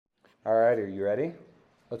All right, are you ready?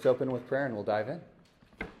 Let's open with prayer and we'll dive in.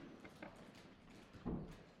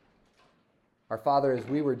 Our Father, as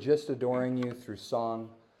we were just adoring you through song,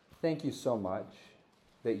 thank you so much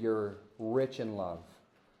that you're rich in love,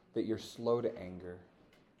 that you're slow to anger,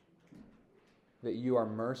 that you are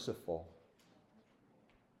merciful.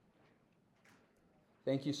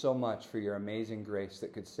 Thank you so much for your amazing grace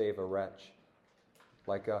that could save a wretch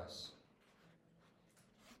like us.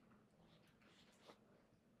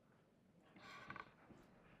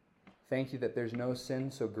 Thank you that there's no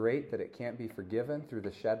sin so great that it can't be forgiven through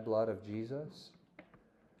the shed blood of Jesus.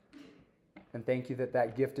 And thank you that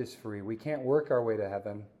that gift is free. We can't work our way to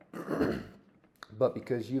heaven, but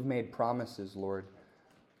because you've made promises, Lord,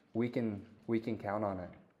 we can count on it.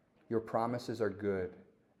 Your promises are good,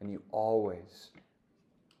 and you always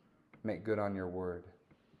make good on your word.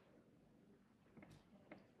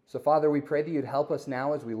 So, Father, we pray that you'd help us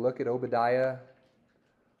now as we look at Obadiah.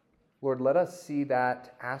 Lord, let us see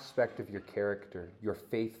that aspect of your character, your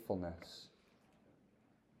faithfulness,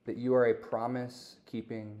 that you are a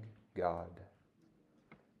promise-keeping God.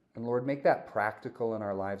 And Lord, make that practical in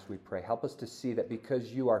our lives, we pray. Help us to see that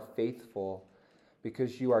because you are faithful,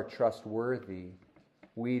 because you are trustworthy,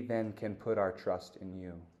 we then can put our trust in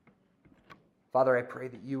you. Father, I pray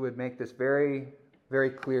that you would make this very, very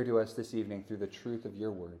clear to us this evening through the truth of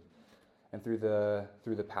your word and through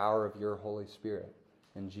the power of your Holy Spirit.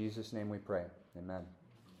 In Jesus' name we pray. Amen.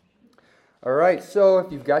 All right, so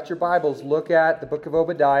if you've got your Bibles, look at the book of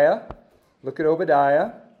Obadiah. Look at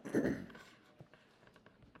Obadiah. We're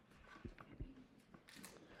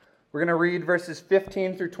going to read verses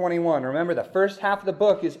 15 through 21. Remember, the first half of the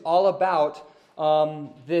book is all about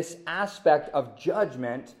this aspect of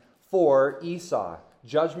judgment for Esau.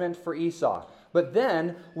 Judgment for Esau. But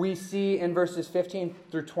then we see in verses 15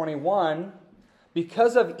 through 21,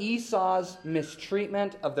 because of Esau's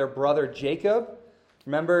mistreatment of their brother Jacob,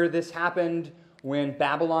 remember this happened when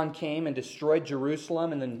Babylon came and destroyed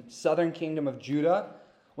Jerusalem and the southern kingdom of Judah.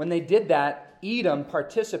 When they did that, Edom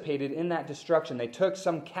participated in that destruction. They took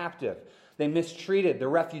some captive. They mistreated the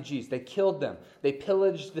refugees. They killed them. They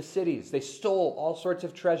pillaged the cities. They stole all sorts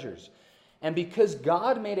of treasures. And because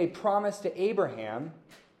God made a promise to Abraham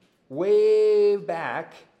way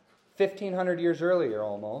back, 1,500 years earlier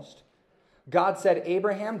almost, God said,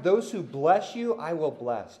 Abraham, those who bless you, I will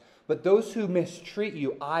bless. But those who mistreat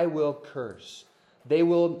you, I will curse. They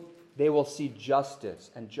will see justice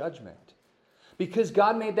and judgment. Because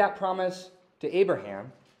God made that promise to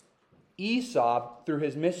Abraham, Esau, through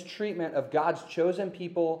his mistreatment of God's chosen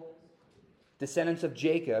people, descendants of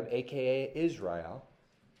Jacob, a.k.a. Israel,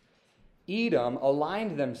 Edom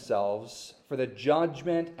aligned themselves for the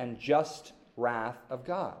judgment and just wrath of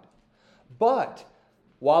God. But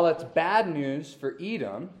while it's bad news for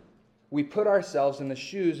Edom, we put ourselves in the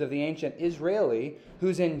shoes of the ancient Israeli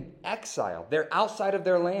who's in exile. They're outside of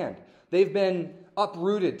their land. They've been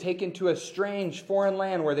uprooted, taken to a strange foreign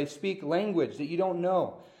land where they speak language that you don't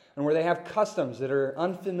know and where they have customs that are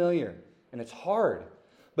unfamiliar, and it's hard.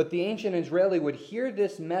 But the ancient Israeli would hear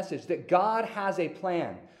this message that God has a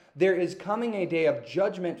plan. There is coming a day of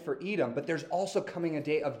judgment for Edom, but there's also coming a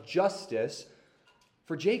day of justice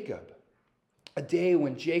for Jacob. A day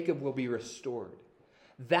when Jacob will be restored.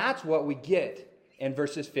 That's what we get in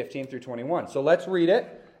verses 15 through 21. So let's read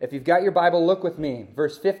it. If you've got your Bible, look with me.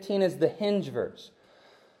 Verse 15 is the hinge verse.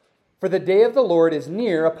 For the day of the Lord is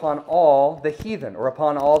near upon all the heathen, or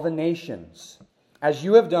upon all the nations. As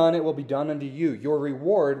you have done, it will be done unto you. Your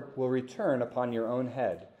reward will return upon your own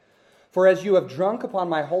head. For as you have drunk upon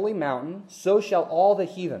my holy mountain, so shall all the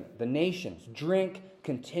heathen, the nations, drink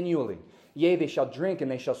continually. Yea, they shall drink, and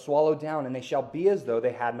they shall swallow down, and they shall be as though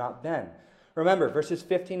they had not been. Remember, verses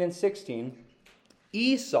 15 and 16,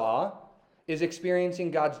 Esau is experiencing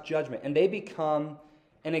God's judgment, and they become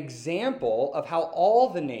an example of how all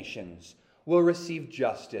the nations will receive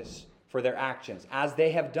justice for their actions. As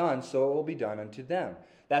they have done, so it will be done unto them.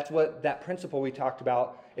 That's what that principle we talked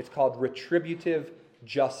about, it's called retributive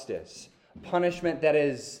justice. Punishment that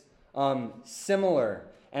is similar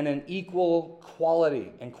and an equal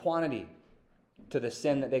quality and quantity to the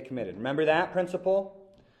sin that they committed. Remember that principle?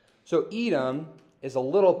 So Edom is a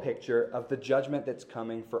little picture of the judgment that's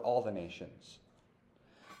coming for all the nations.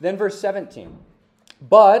 Then verse 17.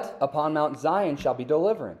 But upon Mount Zion shall be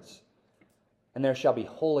deliverance, and there shall be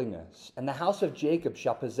holiness, and the house of Jacob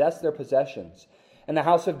shall possess their possessions, and the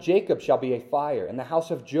house of Jacob shall be a fire, and the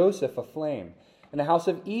house of Joseph a flame, and the house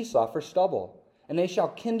of Esau for stubble, and they shall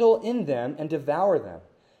kindle in them and devour them.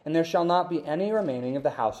 And there shall not be any remaining of the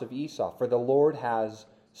house of Esau, for the Lord has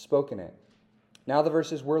spoken it. Now the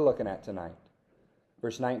verses we're looking at tonight.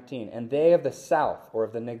 Verse 19, and they of the south, or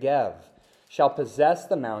of the Negev, shall possess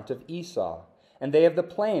the mount of Esau, and they of the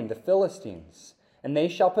plain, the Philistines, and they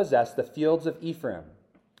shall possess the fields of Ephraim,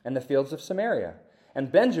 and the fields of Samaria.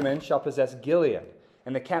 And Benjamin shall possess Gilead,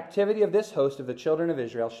 and the captivity of this host of the children of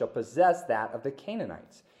Israel shall possess that of the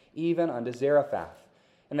Canaanites, even unto Zarephath.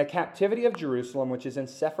 And the captivity of Jerusalem, which is in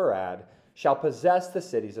Sepharad, shall possess the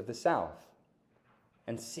cities of the south.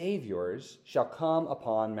 And saviors shall come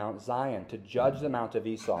upon Mount Zion to judge the mount of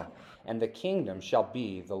Esau, and the kingdom shall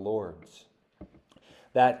be the Lord's.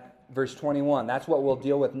 That verse 21, that's what we'll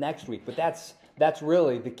deal with next week. But that's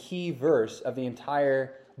really the key verse of the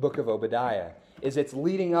entire book of Obadiah, is it's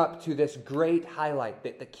leading up to this great highlight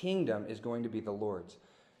that the kingdom is going to be the Lord's.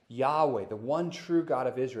 Yahweh, the one true God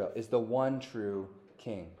of Israel, is the one true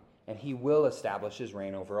king, and he will establish his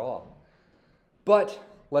reign over all. But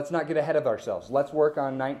let's not get ahead of ourselves. Let's work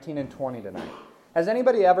on 19 and 20 tonight. Has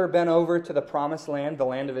anybody ever been over to the Promised Land, the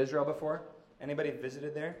land of Israel, before? Anybody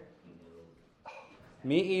visited there?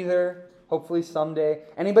 Me either. Hopefully someday.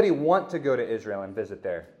 Anybody want to go to Israel and visit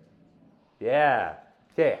there? Yeah.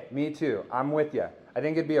 Okay, me too. I'm with you. I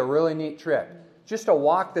think it'd be a really neat trip. Just to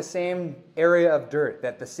walk the same area of dirt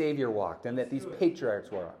that the Savior walked and that these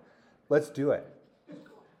patriarchs were on. Let's do it.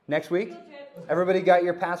 Next week? Everybody got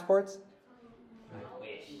your passports?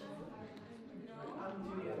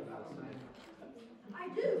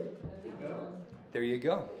 There you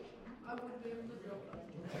go.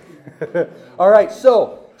 All right,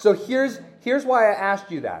 so here's why I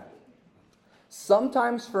asked you that.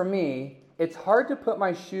 Sometimes for me, it's hard to put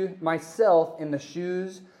myself in the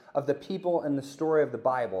shoes of the people in the story of the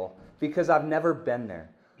Bible because I've never been there.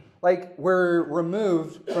 Like, we're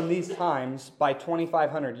removed from these times by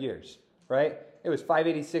 2,500 years, right? It was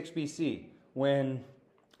 586 BC when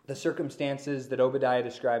the circumstances that Obadiah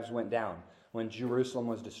describes went down, when Jerusalem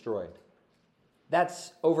was destroyed.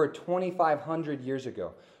 That's over 2,500 years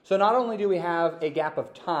ago. So not only do we have a gap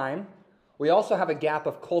of time, we also have a gap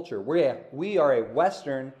of culture. We are a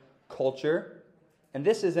Western culture, and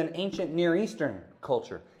this is an ancient Near Eastern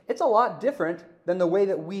culture. It's a lot different than the way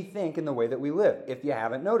that we think and the way that we live, if you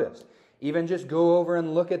haven't noticed. Even just go over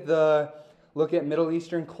and look at Middle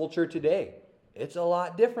Eastern culture today. It's a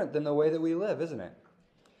lot different than the way that we live, isn't it?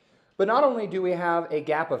 But not only do we have a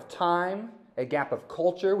gap of time, a gap of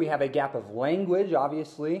culture, we have a gap of language,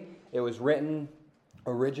 obviously. It was written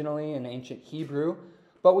originally in ancient Hebrew.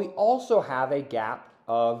 But we also have a gap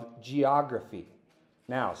of geography.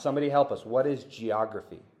 Now, somebody help us. What is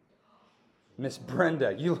geography? Miss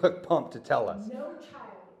Brenda, you look pumped to tell us. No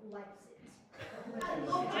child likes it.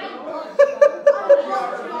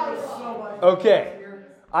 Okay.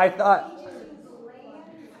 I thought...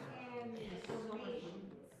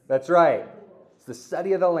 That's right. It's the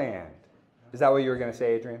study of the land. Is that what you were going to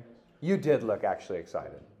say, Adrian? You did look actually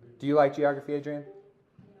excited. Do you like geography, Adrian?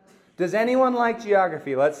 Does anyone like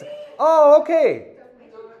geography? Oh, okay.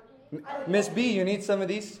 Miss B, you need some of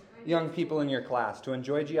these young people in your class to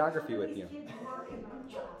enjoy geography with you.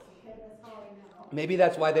 Maybe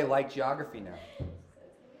that's why they like geography now.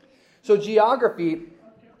 So geography,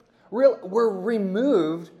 we're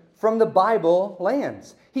removed from the Bible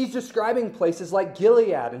lands. He's describing places like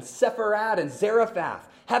Gilead and Sepharad and Zarephath.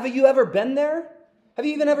 Have you ever been there? Have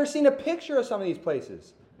you even ever seen a picture of some of these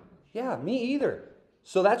places? Yeah, me either.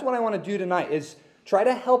 So that's what I want to do tonight, is try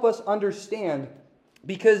to help us understand,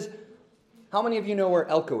 because how many of you know where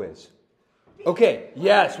Elko is? Okay,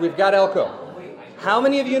 yes, we've got Elko. How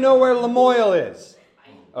many of you know where Lamoille is?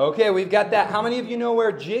 Okay, we've got that. How many of you know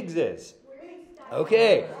where Jigs is?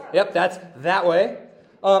 Okay, yep, that's that way.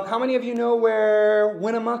 How many of you know where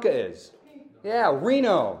Winnemucca is? Yeah,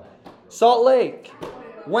 Reno, Salt Lake,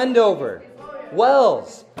 Wendover,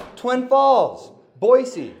 Wells, Twin Falls,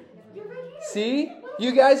 Boise. See?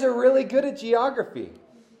 You guys are really good at geography.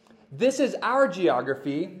 This is our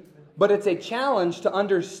geography, but it's a challenge to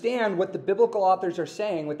understand what the biblical authors are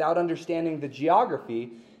saying without understanding the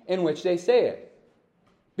geography in which they say it.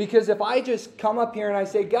 Because if I just come up here and I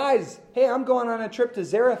say, guys, hey, I'm going on a trip to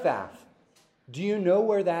Zarephath. Do you know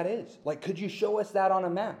where that is? Like, could you show us that on a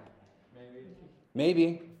map?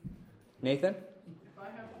 Maybe. Nathan? If I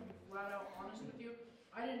have to be flat out honest with you,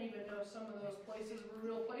 I didn't even know some of those places were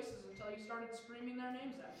real places until you started screaming their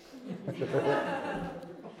names at me.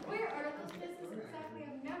 Where are those places exactly?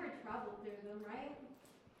 I've never traveled through them, right?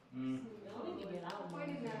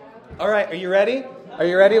 Pointing that out. All right, are you ready? Are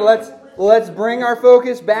you ready? Let's bring our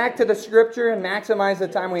focus back to the scripture and maximize the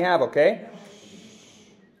time we have, okay?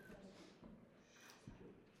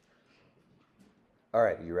 All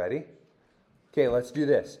right, you ready? Okay, let's do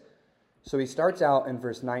this. So he starts out in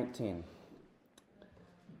verse 19.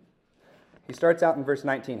 He starts out in verse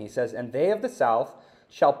 19. He says, "And they of the south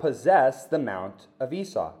shall possess the mount of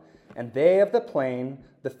Esau, and they of the plain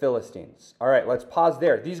the Philistines." All right, let's pause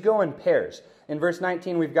there. These go in pairs. In verse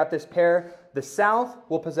 19, we've got this pair. The south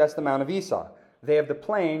will possess the mount of Esau. They of the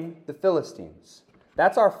plain, the Philistines.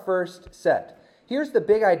 That's our first set. Here's the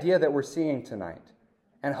big idea that we're seeing tonight,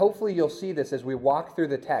 and hopefully you'll see this as we walk through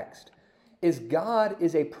the text, is God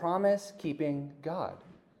is a promise-keeping God.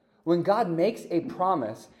 When God makes a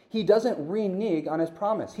promise, he doesn't renege on his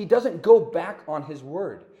promise. He doesn't go back on his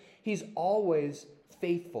word. He's always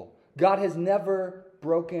faithful. God has never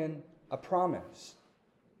broken a promise,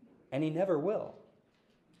 and he never will.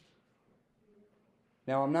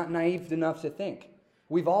 Now, I'm not naive enough to think.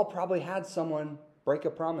 We've all probably had someone break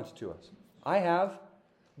a promise to us. I have.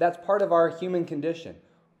 That's part of our human condition.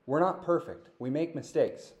 We're not perfect. We make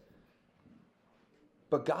mistakes.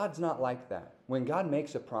 But God's not like that. When God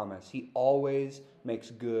makes a promise, he always makes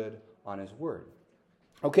good on his word.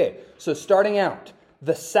 Okay, so starting out,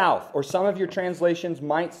 the south, or some of your translations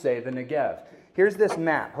might say the Negev. Here's this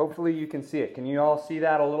map. Hopefully you can see it. Can you all see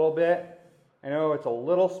that a little bit? I know it's a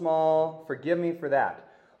little small. Forgive me for that.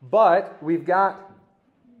 But we've got,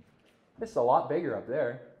 this is a lot bigger up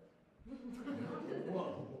there.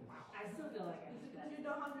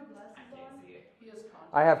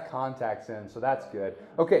 I have contacts in, so that's good.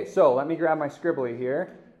 Okay, so let me grab my scribbly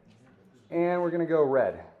here. And we're going to go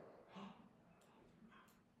red.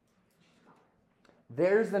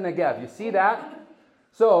 There's the Negev. You see that?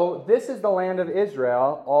 So this is the land of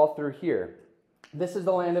Israel all through here. This is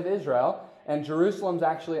the land of Israel. And Jerusalem's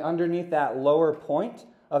actually underneath that lower point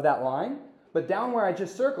of that line. But down where I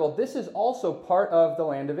just circled, this is also part of the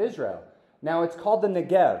land of Israel. Now it's called the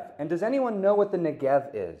Negev. And does anyone know what the Negev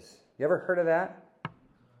is? You ever heard of that?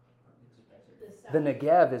 The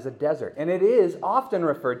Negev is a desert. And it is often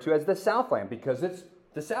referred to as the Southland because it's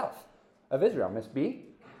the south of Israel. Miss B?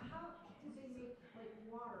 How do they make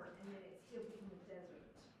water and then it still become a desert?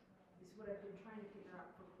 Is what I've been trying to figure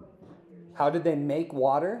out for quite a few years. How did they make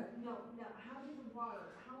water? No. How did the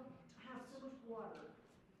water, have so much water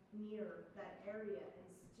near that area and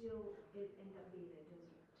still it end up being a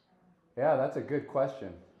desert? Yeah, that's a good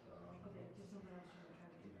question. Okay, just something else I'm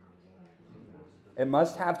trying to figure out. It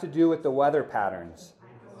must have to do with the weather patterns.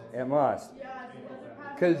 It must.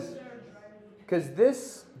 Because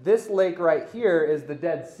this lake right here is the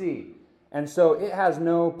Dead Sea. And so it has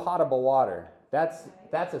no potable water. That's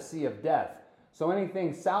a sea of death. So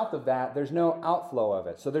anything south of that, there's no outflow of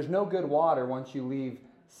it. So there's no good water once you leave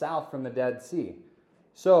south from the Dead Sea.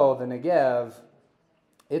 So the Negev,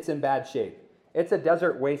 it's in bad shape. It's a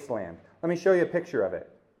desert wasteland. Let me show you a picture of it.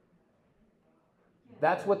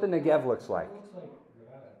 That's what the Negev looks like.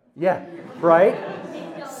 Yeah, right?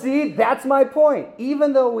 See, that's my point.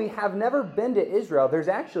 Even though we have never been to Israel, there's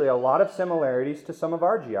actually a lot of similarities to some of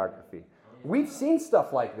our geography. We've seen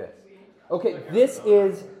stuff like this. Okay, this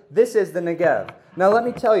is the Negev. Now let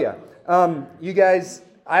me tell you, you guys,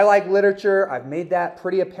 I like literature. I've made that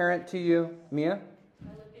pretty apparent to you. Mia? I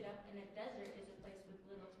looked it up, and a desert is a place with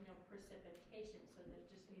little to no precipitation, so there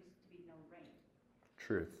just needs to be no rain.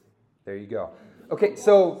 Truth. There you go. Okay,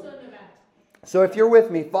 so if you're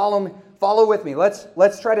with me, follow with me.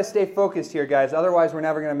 Let's try to stay focused here, guys. Otherwise, we're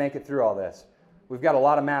never going to make it through all this. We've got a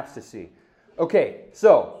lot of maps to see. Okay,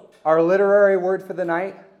 so our literary word for the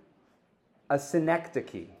night, a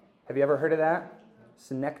synecdoche. Have you ever heard of that?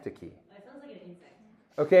 Synecdoche. That sounds like an insect.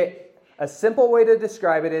 Okay, a simple way to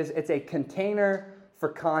describe it is it's a container for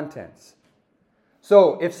contents.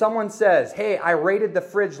 So if someone says, "Hey, I raided the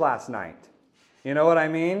fridge last night," you know what I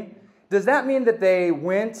mean? Does that mean that they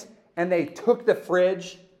went and they took the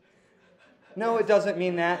fridge? No, it doesn't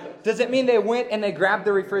mean that. Does it mean they went and they grabbed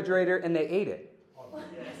the refrigerator and they ate it?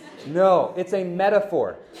 No, it's a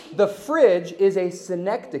metaphor. The fridge is a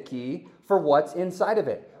synecdoche for what's inside of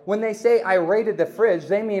it. When they say, "I raided the fridge,"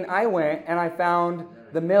 they mean I went and I found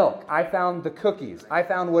the milk. I found the cookies. I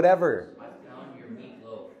found whatever. I found your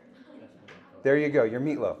meatloaf. There you go, your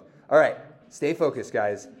meatloaf. All right, stay focused,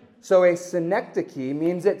 guys. So a synecdoche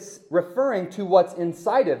means it's referring to what's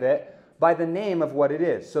inside of it by the name of what it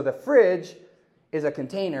is. So the fridge is a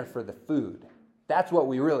container for the food. That's what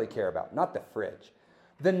we really care about, not the fridge.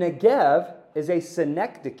 The Negev is a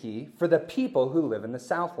synecdoche for the people who live in the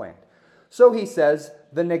Southland. So he says,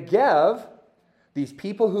 the Negev, these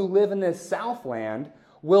people who live in this Southland,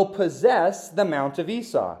 will possess the Mount of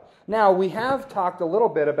Esau. Now, we have talked a little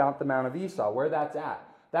bit about the Mount of Esau, where that's at.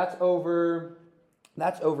 That's over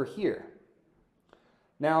here.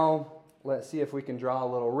 Now, let's see if we can draw a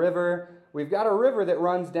little river. We've got a river that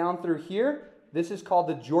runs down through here. This is called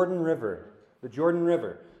the Jordan River. The Jordan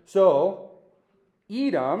River. So,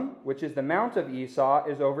 Edom, which is the mount of Esau,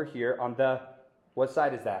 is over here on the, what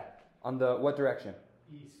side is that? On the, what direction?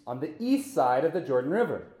 East. On the east side of the Jordan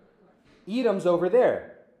River. Edom's over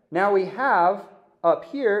there. Now we have, up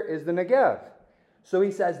here is the Negev. So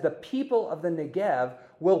he says the people of the Negev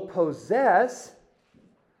will possess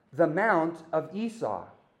the mount of Esau.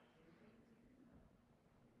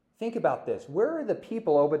 Think about this. Where are the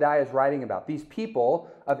people Obadiah is writing about? These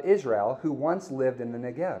people of Israel who once lived in the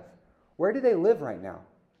Negev. Where do they live right now?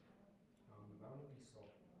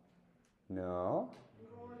 No.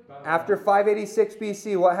 After 586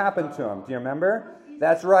 BC, what happened to them? Do you remember?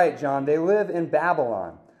 That's right, John. They live in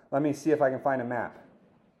Babylon. Let me see if I can find a map.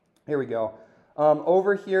 Here we go.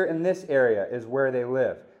 Over here in this area is where they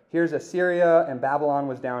live. Here's Assyria, and Babylon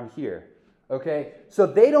was down here. Okay? So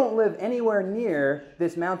they don't live anywhere near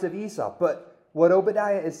this Mount of Esau. But what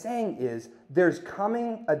Obadiah is saying is there's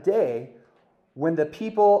coming a day when the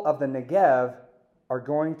people of the Negev are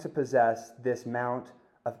going to possess this Mount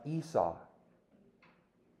of Esau.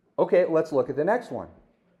 Okay, let's look at the next one.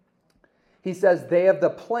 He says, they of the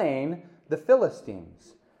plain, the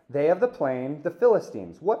Philistines. They of the plain, the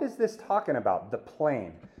Philistines. What is this talking about, the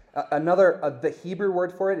plain? The Hebrew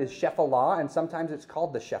word for it is Shephelah, and sometimes it's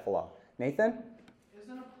called the Shephelah. Nathan?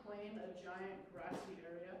 Isn't a plain a giant grassy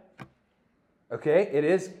area? Okay, it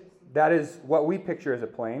is. That is what we picture as a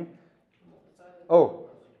plain. Oh,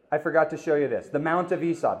 I forgot to show you this. The Mount of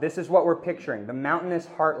Esau. This is what we're picturing. The mountainous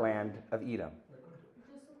heartland of Edom.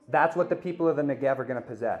 That's what the people of the Negev are going to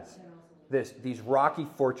possess. These rocky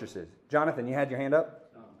fortresses. Jonathan, you had your hand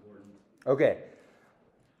up? Okay.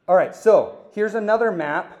 All right, so here's another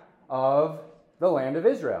map of the land of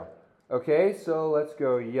Israel. Okay, so let's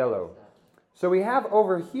go yellow. So we have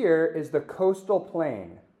over here is the coastal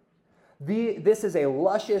plain. This is a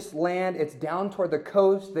luscious land. It's down toward the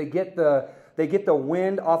coast. They get the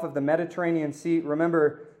wind off of the Mediterranean Sea.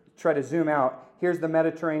 Remember, try to zoom out. Here's the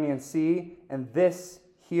Mediterranean Sea, and this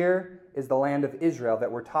here is the land of Israel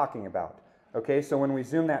that we're talking about. Okay, so when we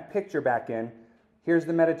zoom that picture back in, here's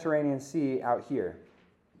the Mediterranean Sea out here.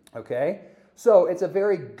 Okay, so it's a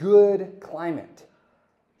very good climate.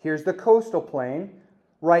 Here's the coastal plain.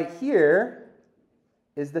 Right here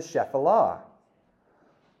is the Shephelah.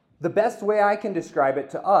 The best way I can describe it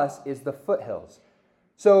to us is the foothills.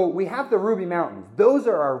 So we have the Ruby Mountains. Those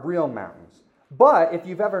are our real mountains. But if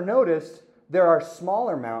you've ever noticed, there are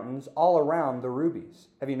smaller mountains all around the rubies.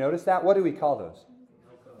 Have you noticed that? What do we call those?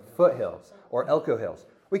 Foothills or Elko Hills.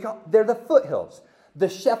 They're the foothills. The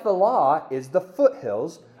Shephelah is the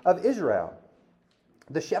foothills of Israel.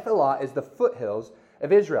 The Shephelah is the foothills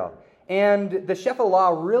of Israel. And the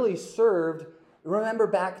Shephelah really served, remember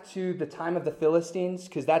back to the time of the Philistines,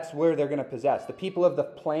 because that's where they're going to possess. The people of the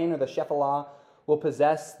plain or the Shephelah will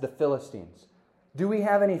possess the Philistines. Do we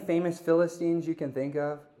have any famous Philistines you can think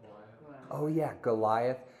of? Oh yeah,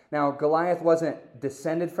 Goliath. Now, Goliath wasn't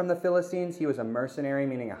descended from the Philistines. He was a mercenary,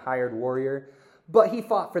 meaning a hired warrior. But he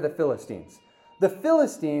fought for the Philistines. The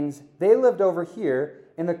Philistines, they lived over here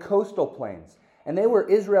in the coastal plains. And they were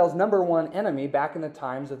Israel's number one enemy back in the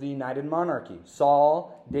times of the United Monarchy.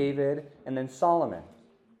 Saul, David, and then Solomon.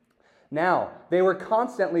 Now, they were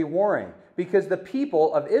constantly warring because the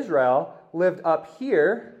people of Israel lived up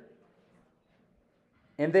here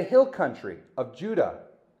in the hill country of Judah.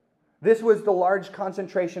 This was the large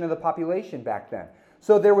concentration of the population back then.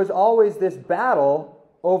 So there was always this battle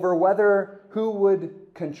over who would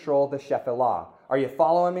control the Shephelah. Are you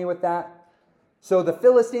following me with that? So the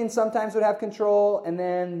Philistines sometimes would have control, and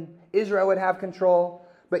then Israel would have control.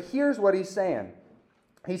 But here's what he's saying.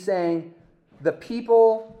 He's saying the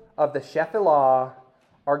people of the Shephelah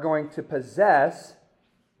are going to possess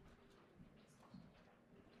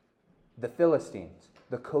the Philistines,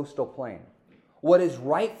 the coastal plain. What is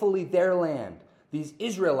rightfully their land. These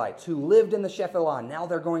Israelites who lived in the Shephelah, now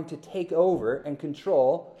they're going to take over and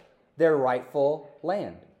control their rightful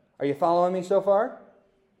land. Are you following me so far?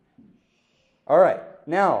 All right,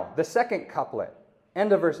 now the second couplet,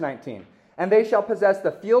 end of verse 19. And they shall possess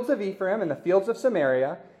the fields of Ephraim and the fields of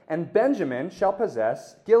Samaria, and Benjamin shall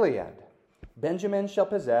possess Gilead. Benjamin shall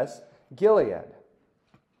possess Gilead.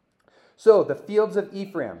 So the fields of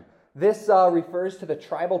Ephraim. This refers to the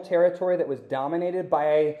tribal territory that was dominated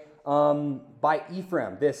by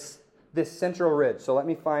Ephraim, this central ridge. So let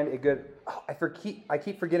me find a good... I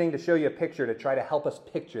keep forgetting to show you a picture to try to help us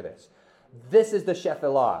picture this. This is the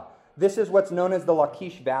Shephelah. This is what's known as the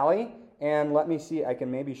Lachish Valley. And let me see, I can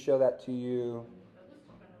maybe show that to you.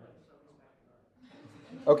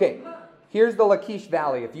 Okay, here's the Lachish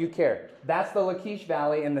Valley, if you care. That's the Lachish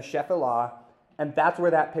Valley in the Shephelah, and that's where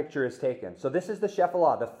that picture is taken. So this is the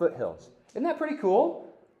Shephelah, the foothills. Isn't that pretty cool?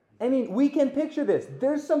 I mean, we can picture this.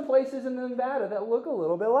 There's some places in Nevada that look a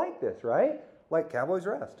little bit like this, right? Like Cowboys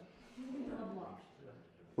Rest.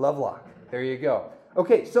 Lovelock. There you go.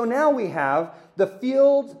 Okay, so now we have the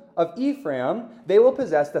fields of Ephraim. They will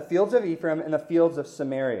possess the fields of Ephraim and the fields of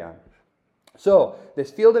Samaria. So,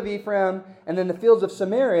 this field of Ephraim and then the fields of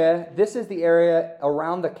Samaria, this is the area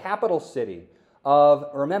around the capital city of,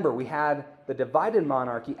 remember, we had the divided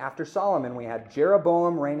monarchy after Solomon. We had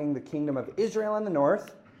Jeroboam reigning the kingdom of Israel in the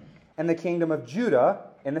north and the kingdom of Judah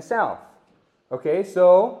in the south. Okay,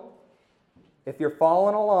 so if you're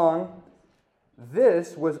following along,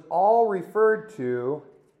 this was all referred to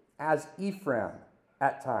as Ephraim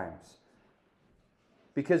at times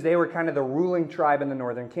because they were kind of the ruling tribe in the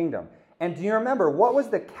northern kingdom. And do you remember, what was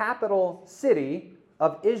the capital city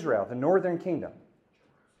of Israel, the northern kingdom?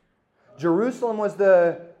 Jerusalem was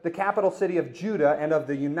the capital city of Judah and of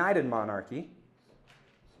the united monarchy.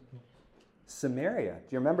 Samaria. Do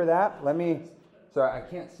you remember that? Sorry, I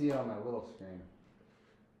can't see it on my little screen.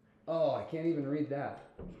 Oh, I can't even read that.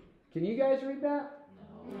 Can you guys read that?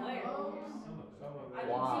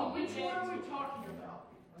 Wow. Which one are we talking about?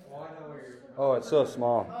 Oh, it's so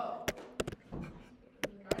small.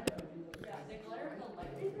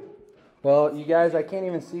 Well, you guys, I can't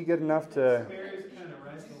even see good enough to... Samaria's kind of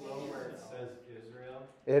right below where it says Israel.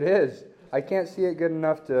 It is. I can't see it good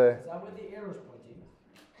enough to... Is that where the arrow's pointing?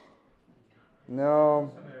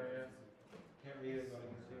 No. Samaria. Can't read it, but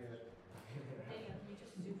I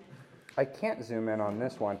can see it. I can't zoom in on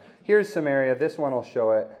this one. Here's Samaria. This one will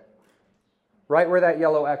show it. Right where that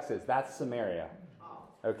yellow X is, that's Samaria.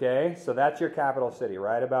 Okay? So that's your capital city,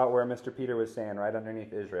 right about where Mr. Peter was saying, right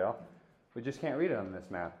underneath Israel. We just can't read it on this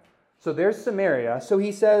map. So there's Samaria. So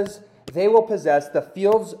he says they will possess the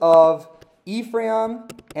fields of Ephraim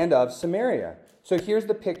and of Samaria. So here's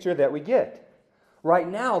the picture that we get. Right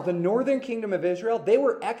now, the northern kingdom of Israel, they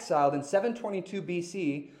were exiled in 722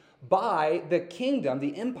 BC by the kingdom,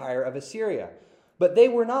 the empire of Assyria. But they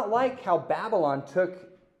were not like how Babylon took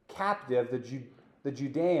captive the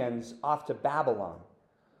Judeans off to Babylon.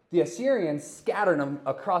 The Assyrians scattered them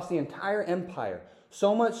across the entire empire,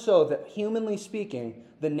 so much so that, humanly speaking,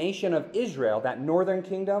 the nation of Israel, that northern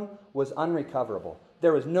kingdom, was unrecoverable.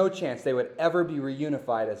 There was no chance they would ever be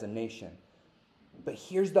reunified as a nation. But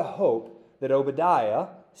here's the hope that Obadiah,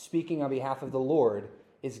 speaking on behalf of the Lord,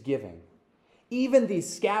 is giving. Even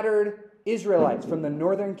these scattered Israelites from the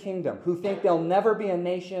northern kingdom who think they'll never be a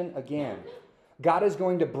nation again, God is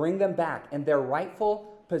going to bring them back, and their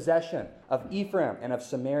rightful possession of Ephraim and of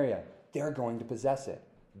Samaria, they're going to possess it.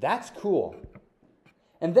 That's cool.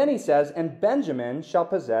 And then he says, and Benjamin shall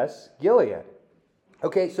possess Gilead.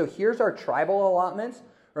 Okay, so here's our tribal allotments.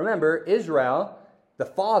 Remember, Israel, the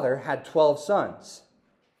father, had 12 sons.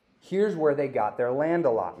 Here's where they got their land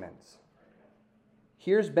allotments.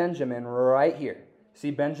 Here's Benjamin right here.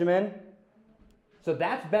 See Benjamin? So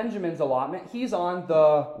that's Benjamin's allotment. He's on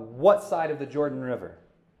the what side of the Jordan River?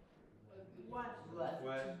 What?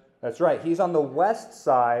 That's right. He's on the west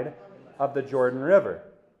side of the Jordan River.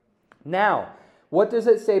 Now, what does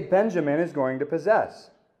it say Benjamin is going to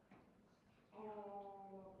possess?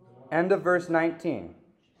 End of verse 19.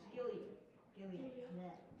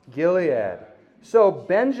 Gilead. So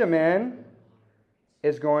Benjamin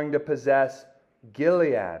is going to possess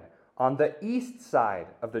Gilead on the east side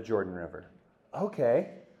of the Jordan River. Okay.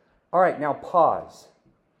 All right, now pause.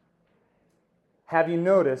 Have you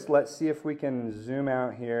noticed, let's see if we can zoom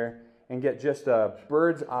out here and get just a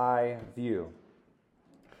bird's eye view.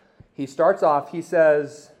 He starts off, he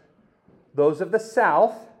says, those of the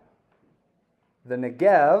south, the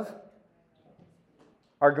Negev,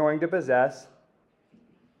 are going to possess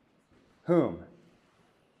whom?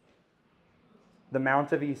 The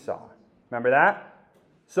Mount of Esau. Remember that?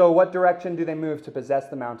 So what direction do they move to possess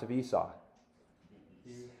the Mount of Esau?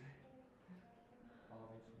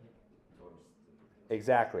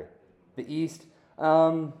 Exactly. The east.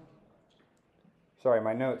 Sorry,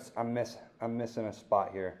 my notes, I'm missing a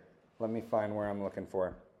spot here. Let me find where I'm looking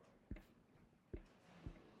for.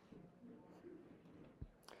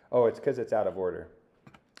 Oh, it's because it's out of order.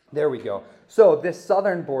 There we go. So this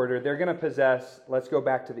southern border, they're going to possess, let's go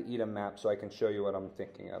back to the Edom map so I can show you what I'm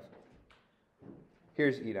thinking of.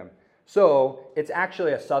 Here's Edom. So it's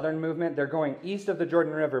actually a southern movement. They're going east of the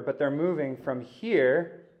Jordan River, but they're moving from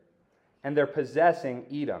here and they're possessing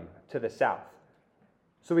Edom to the south.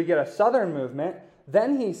 So we get a southern movement.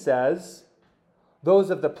 Then he says,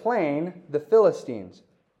 those of the plain, the Philistines.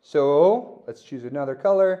 So let's choose another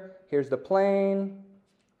color. Here's the plain.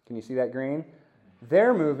 Can you see that green?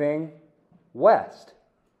 They're moving west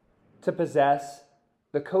to possess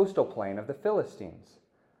the coastal plain of the Philistines.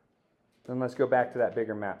 Then let's go back to that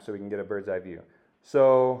bigger map so we can get a bird's eye view.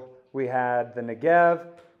 So we had the Negev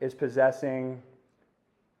is possessing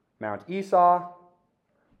Mount Esau.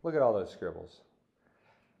 Look at all those scribbles.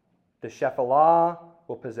 The Shephelah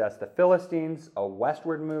will possess the Philistines, a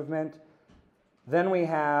westward movement. Then we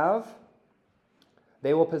have,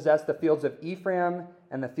 they will possess the fields of Ephraim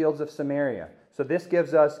and the fields of Samaria. So this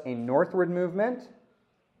gives us a northward movement.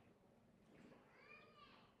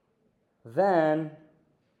 Then,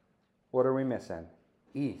 what are we missing?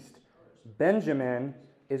 East. Benjamin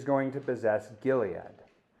is going to possess Gilead.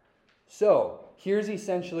 So, here's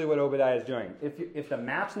essentially what Obadiah is doing. If the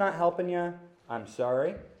map's not helping you, I'm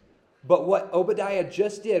sorry. But what Obadiah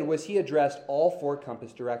just did was he addressed all four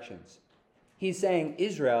compass directions. He's saying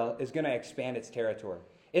Israel is going to expand its territory.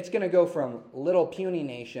 It's going to go from little puny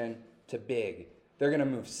nation to big. They're going to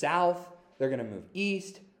move south, they're going to move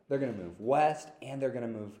east, they're going to move west, and they're going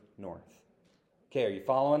to move north. Okay, are you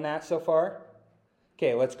following that so far?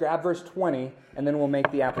 Okay, let's grab verse 20, and then we'll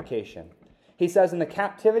make the application. He says, in the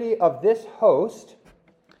captivity of this host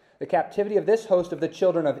of the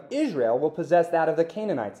children of Israel will possess that of the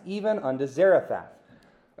Canaanites, even unto Zarephath.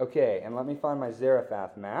 Okay, and let me find my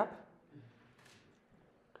Zarephath map.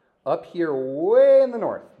 Up here way in the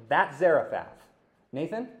north, that's Zarephath.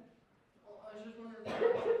 Nathan? Well, I was just wondering,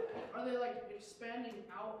 are they like expanding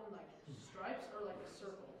out in like stripes or like a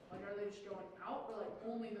circle? Like are they just going out or like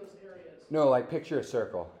only those areas? No, like picture a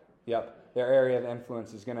circle. Yep, their area of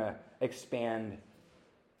influence is going to expand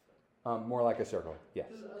more like a circle. Yes.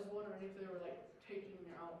 I was wondering if they were like taking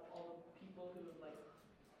out all the people who have like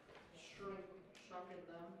shrunken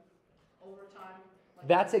them over time. Like,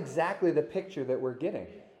 That's exactly the picture that we're getting,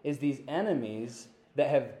 is these enemies that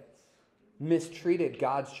have mistreated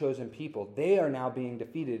God's chosen people. They are now being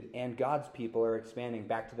defeated, and God's people are expanding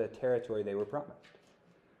back to the territory they were promised.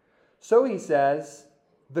 So he says,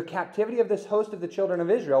 the captivity of this host of the children of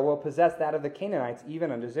Israel will possess that of the Canaanites,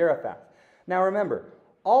 even unto Zarephath. Now remember,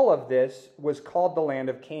 all of this was called the land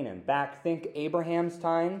of Canaan. Back, think Abraham's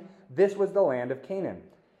time, this was the land of Canaan.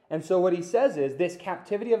 And so what he says is, this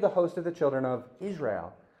captivity of the host of the children of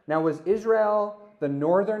Israel. Now was Israel the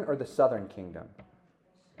northern or the southern kingdom?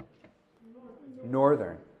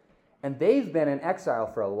 Northern. And they've been in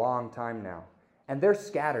exile for a long time now. And they're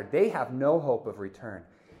scattered. They have no hope of return.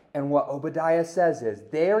 And what Obadiah says is,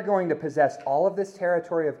 they are going to possess all of this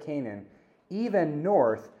territory of Canaan, even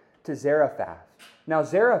north to Zarephath. Now,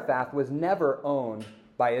 Zarephath was never owned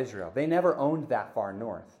by Israel. They never owned that far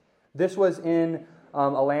north. This was in a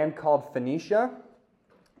land called Phoenicia.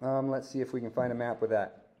 Let's see if we can find a map with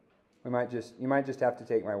that. You might just have to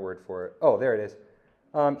take my word for it. Oh, there it is.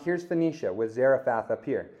 Here's Phoenicia with Zarephath up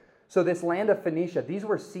here. So this land of Phoenicia, these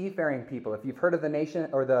were seafaring people. If you've heard of the nation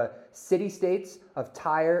or the city-states of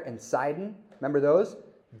Tyre and Sidon, remember those?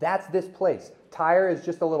 That's this place. Tyre is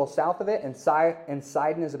just a little south of it, and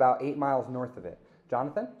Sidon is about 8 miles north of it.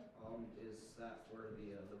 Jonathan? Is that where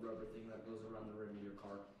the rubber thing that goes around the rim of your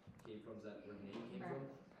car came from? Is that where the name came from?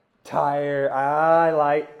 Tyre.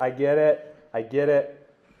 I get it.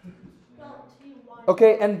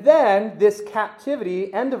 Okay, and then this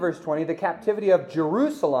captivity, end of verse 20, the captivity of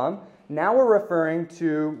Jerusalem, now we're referring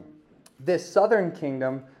to this southern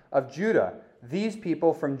kingdom of Judah. These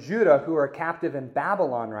people from Judah who are captive in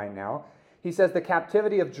Babylon right now. He says the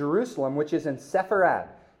captivity of Jerusalem, which is in Sepharad.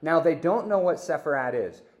 Now, they don't know what Sepharad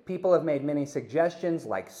is. People have made many suggestions,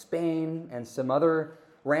 like Spain and some other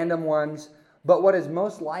random ones. But what is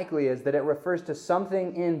most likely is that it refers to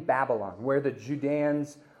something in Babylon, where the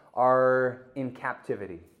Judeans are in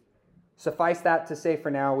captivity. Suffice that to say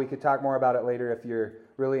for now, we could talk more about it later if you're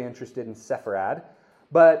really interested in Sepharad.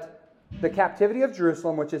 But the captivity of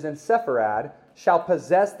Jerusalem, which is in Sepharad, shall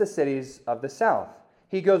possess the cities of the south.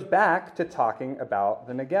 He goes back to talking about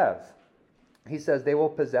the Negev. He says they will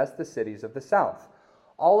possess the cities of the south.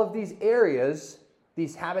 All of these areas,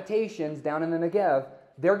 these habitations down in the Negev,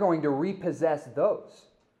 they're going to repossess those.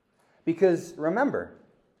 Because remember,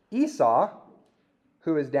 Esau,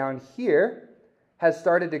 who is down here, has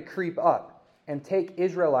started to creep up and take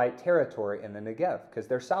Israelite territory in the Negev, because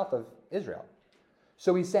they're south of Israel.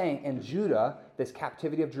 So he's saying, in Judah, this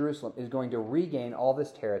captivity of Jerusalem is going to regain all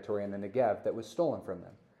this territory in the Negev that was stolen from them.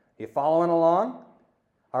 Are you following along?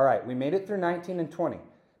 All right, we made it through 19 and 20.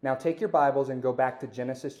 Now take your Bibles and go back to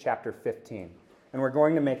Genesis chapter 15. And we're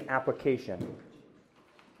going to make application.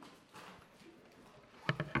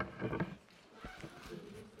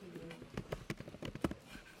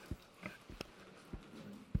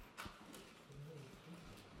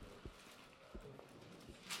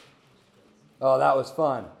 Oh, that was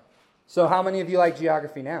fun. So how many of you like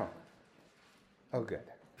geography now? Oh, good.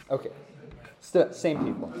 Okay. Same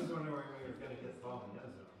people. I was wondering where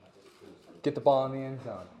Get the ball in the end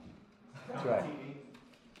zone. That's right.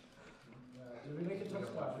 Did we make it to a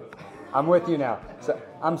squad? I'm with you now. So,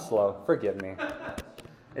 I'm slow. Forgive me.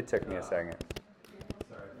 It took me a second.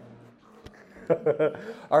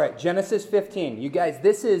 All right, Genesis 15. You guys,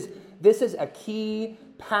 this is a key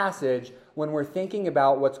passage when we're thinking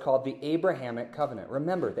about what's called the Abrahamic covenant.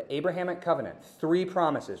 Remember, the Abrahamic covenant, 3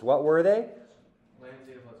 promises. What were they? Land,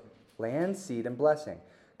 seed, and blessing. Land, seed, and blessing.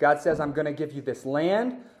 God says, I'm going to give you this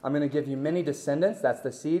land. I'm going to give you many descendants. That's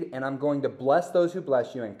the seed. And I'm going to bless those who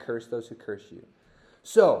bless you and curse those who curse you.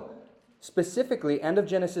 So, specifically, end of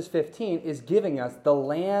Genesis 15 is giving us the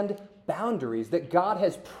land boundaries that God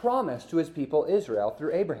has promised to his people Israel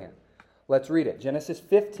through Abraham. Let's read it. Genesis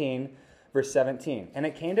 15, verse 17. And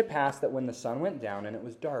it came to pass that when the sun went down and it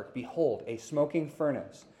was dark, behold, a smoking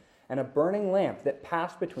furnace and a burning lamp that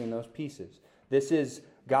passed between those pieces. This is,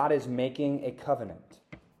 God is making a covenant.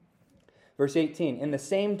 Verse 18. In the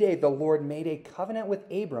same day the Lord made a covenant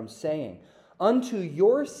with Abram, saying, Unto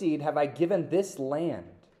your seed have I given this land,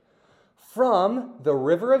 from the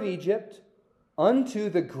river of Egypt unto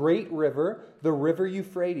the great river, the river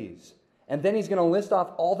Euphrates. And then he's going to list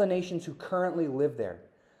off all the nations who currently live there.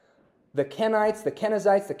 The Kenites, the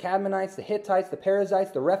Kenizzites, the Cadmonites, the Hittites, the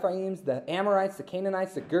Perizzites, the Rephaims, the Amorites, the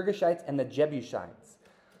Canaanites, the Girgashites, and the Jebusites.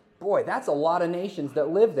 Boy, that's a lot of nations that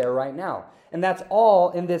live there right now. And that's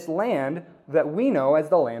all in this land that we know as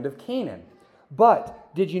the land of Canaan.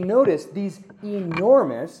 But did you notice these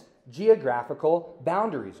enormous geographical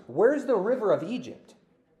boundaries? Where's the river of Egypt?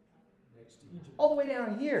 All the way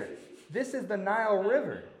down here. This is the Nile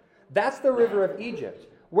River. That's the river of Egypt.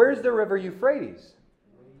 Where's the river Euphrates?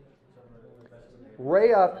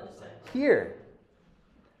 Way up here.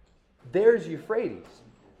 There's Euphrates.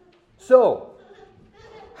 So,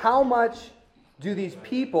 how much do these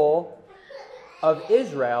people of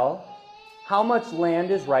Israel, how much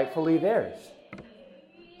land is rightfully theirs?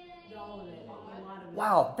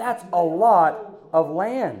 Wow, that's a lot of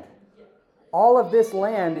land. All of this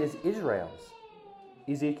land is Israel's.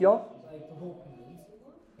 Ezekiel?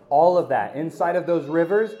 All of that. Inside of those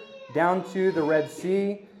rivers, down to the Red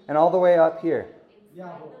Sea, and all the way up here. Yeah,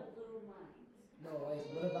 but no, like,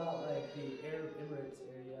 what about like the Arab Emirates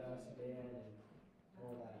area, Sudan, and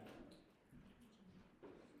all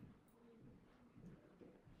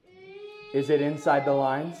that? Is it inside the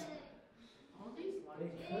lines?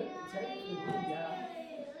 It could technically be, yeah.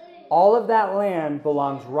 All of that land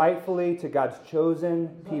belongs rightfully to God's chosen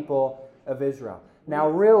people of Israel. Now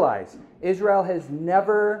realize, Israel has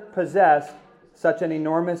never possessed such an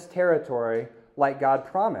enormous territory like God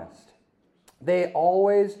promised. They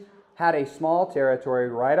always had a small territory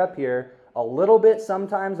right up here, a little bit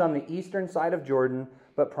sometimes on the eastern side of Jordan,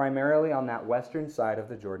 but primarily on that western side of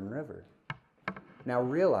the Jordan River. Now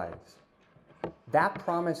realize, that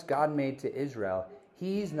promise God made to Israel,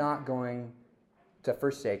 he's not going to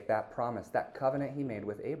forsake that promise, that covenant he made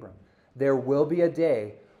with Abram. There will be a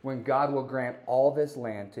day when God will grant all this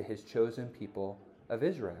land to his chosen people of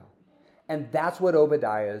Israel. And that's what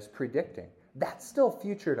Obadiah is predicting. That's still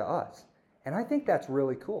future to us. And I think that's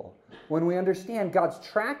really cool. When we understand God's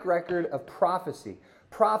track record of prophecy,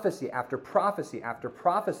 prophecy after prophecy after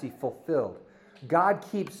prophecy fulfilled. God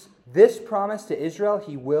keeps this promise to Israel,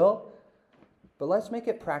 he will. But let's make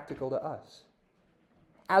it practical to us.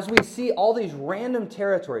 As we see all these random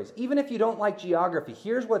territories, even if you don't like geography,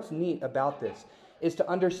 here's what's neat about this, is to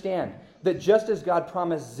understand that just as God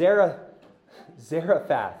promised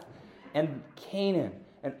Zarephath and Canaan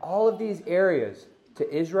and all of these areas to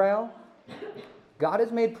Israel, God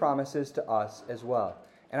has made promises to us as well.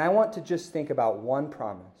 And I want to just think about one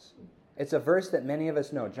promise. It's a verse that many of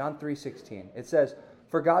us know, John 3:16. It says,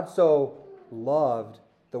 "For God so loved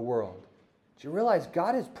the world." Do you realize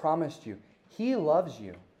God has promised you? He loves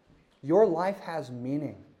you. Your life has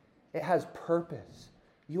meaning. It has purpose.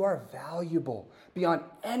 You are valuable beyond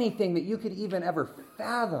anything that you could even ever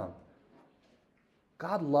fathom.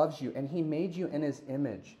 God loves you, and he made you in his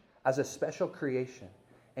image as a special creation.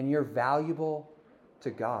 And you're valuable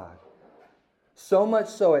to God. So much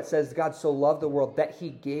so, it says, God so loved the world that he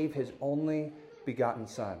gave his only begotten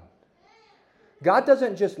Son. God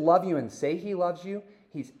doesn't just love you and say he loves you.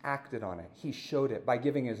 He's acted on it. He showed it by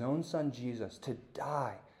giving his own Son, Jesus, to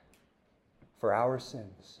die for our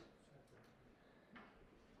sins.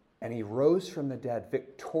 And he rose from the dead,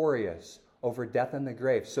 victorious over death and the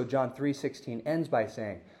grave. So John 3:16 ends by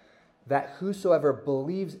saying that whosoever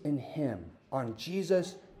believes in him, on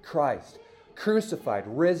Jesus Christ, crucified,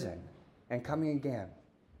 risen, and coming again,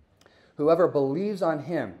 whoever believes on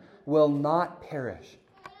him will not perish,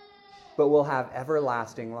 but will have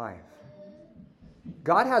everlasting life.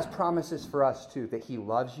 God has promises for us too, that he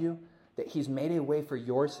loves you, that He's made a way for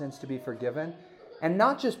your sins to be forgiven. And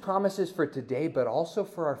not just promises for today, but also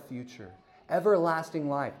for our future. Everlasting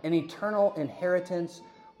life, an eternal inheritance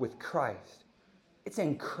with Christ. It's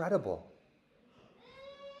incredible.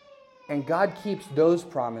 And God keeps those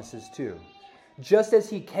promises too. Just as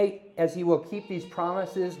He will keep these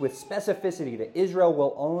promises with specificity that Israel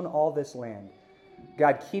will own all this land,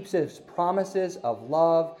 God keeps His promises of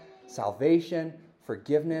love, salvation,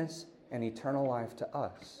 forgiveness, and eternal life to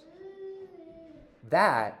us.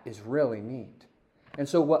 That is really neat. And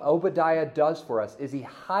so what Obadiah does for us is he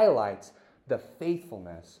highlights the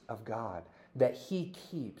faithfulness of God, that He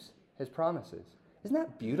keeps His promises. Isn't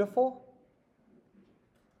that beautiful?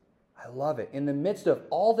 I love it. In the midst of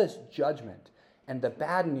all this judgment and the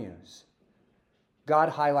bad news, God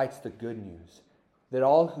highlights the good news, that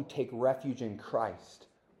all who take refuge in Christ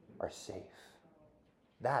are safe.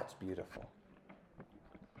 That's beautiful.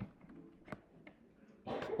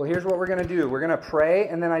 Well, here's what we're going to do. We're going to pray,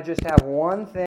 and then I just have one thing.